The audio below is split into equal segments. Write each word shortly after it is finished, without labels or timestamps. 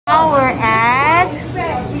Now we're at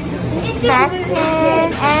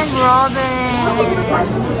Baskin and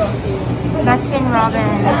Robbins. Baskin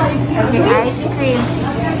Robbins. Okay, ice cream.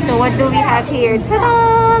 So what do we have here?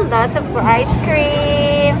 Ta-da! Lots of ice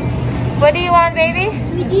cream. What do you want, baby?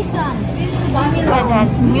 This one. What's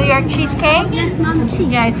that? New York cheesecake? Yes, Mom.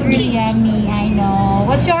 Yeah, it's really yummy. I know.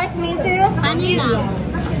 What's yours, Minsu? Vanilla.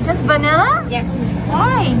 Just vanilla? Yes.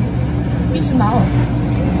 Why? This small.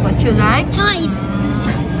 What you like? Nice.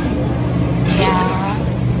 Yeah.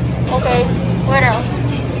 Okay. What else?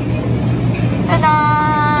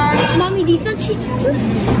 Ta-da! Mommy, this one cheese too?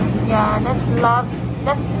 Yeah,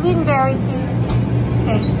 that's twin berry cheese.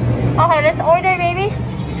 Okay. Okay, let's order, baby.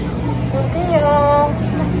 Okay.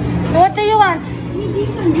 What do you want?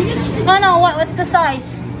 No. What's the size?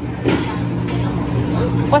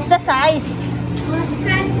 What's the size?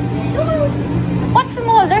 What's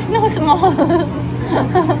small? There's no small.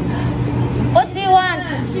 What do you want?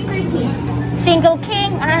 Single king. Single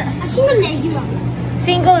king? Single regular.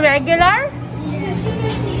 Single regular?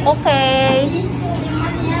 Okay.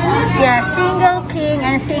 Yeah, single king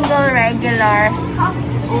and single regular.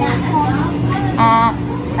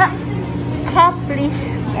 Cup, please.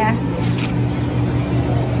 Yeah.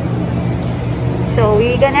 So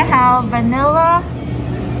we're gonna have vanilla,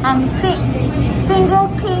 single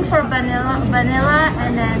king for vanilla,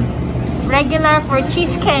 and then regular for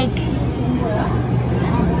cheesecake.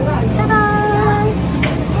 Ta-da!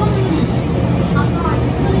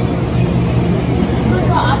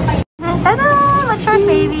 Ta-da! What's yours,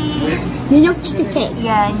 baby? New York cheesecake.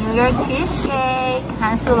 Yeah, New York cheesecake.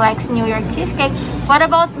 Hansu likes New York cheesecake. What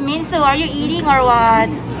about Minsu? Are you eating or what?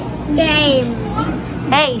 Game.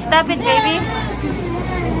 Hey, stop it, baby.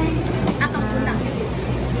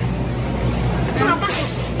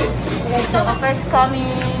 The offer's coming.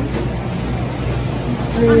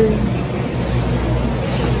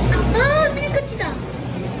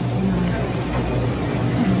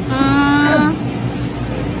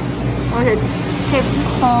 What is it? Keep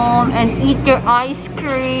calm and eat your ice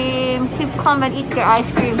cream. Keep calm and eat your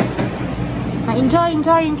ice cream.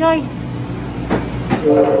 Enjoy.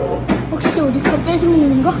 혹시 우리 거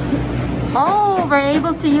뺏어먹는 거? Oh, we're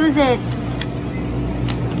able to use it.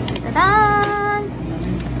 Ta-da!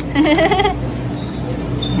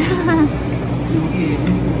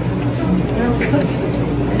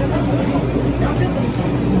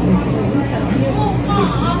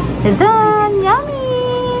 Done! Yummy!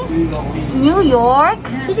 New York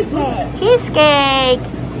cheesecake.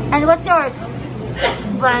 And what's yours?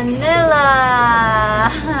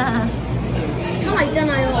 Vanilla. 하나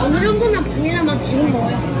있잖아요. 어느 정도나 바닐라만 계속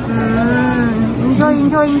먹어요.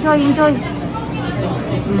 Enjoy.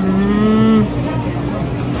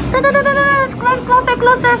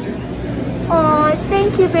 Closer. Oh,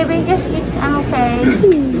 thank you, baby. Just eat. I'm okay.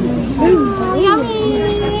 Yummy.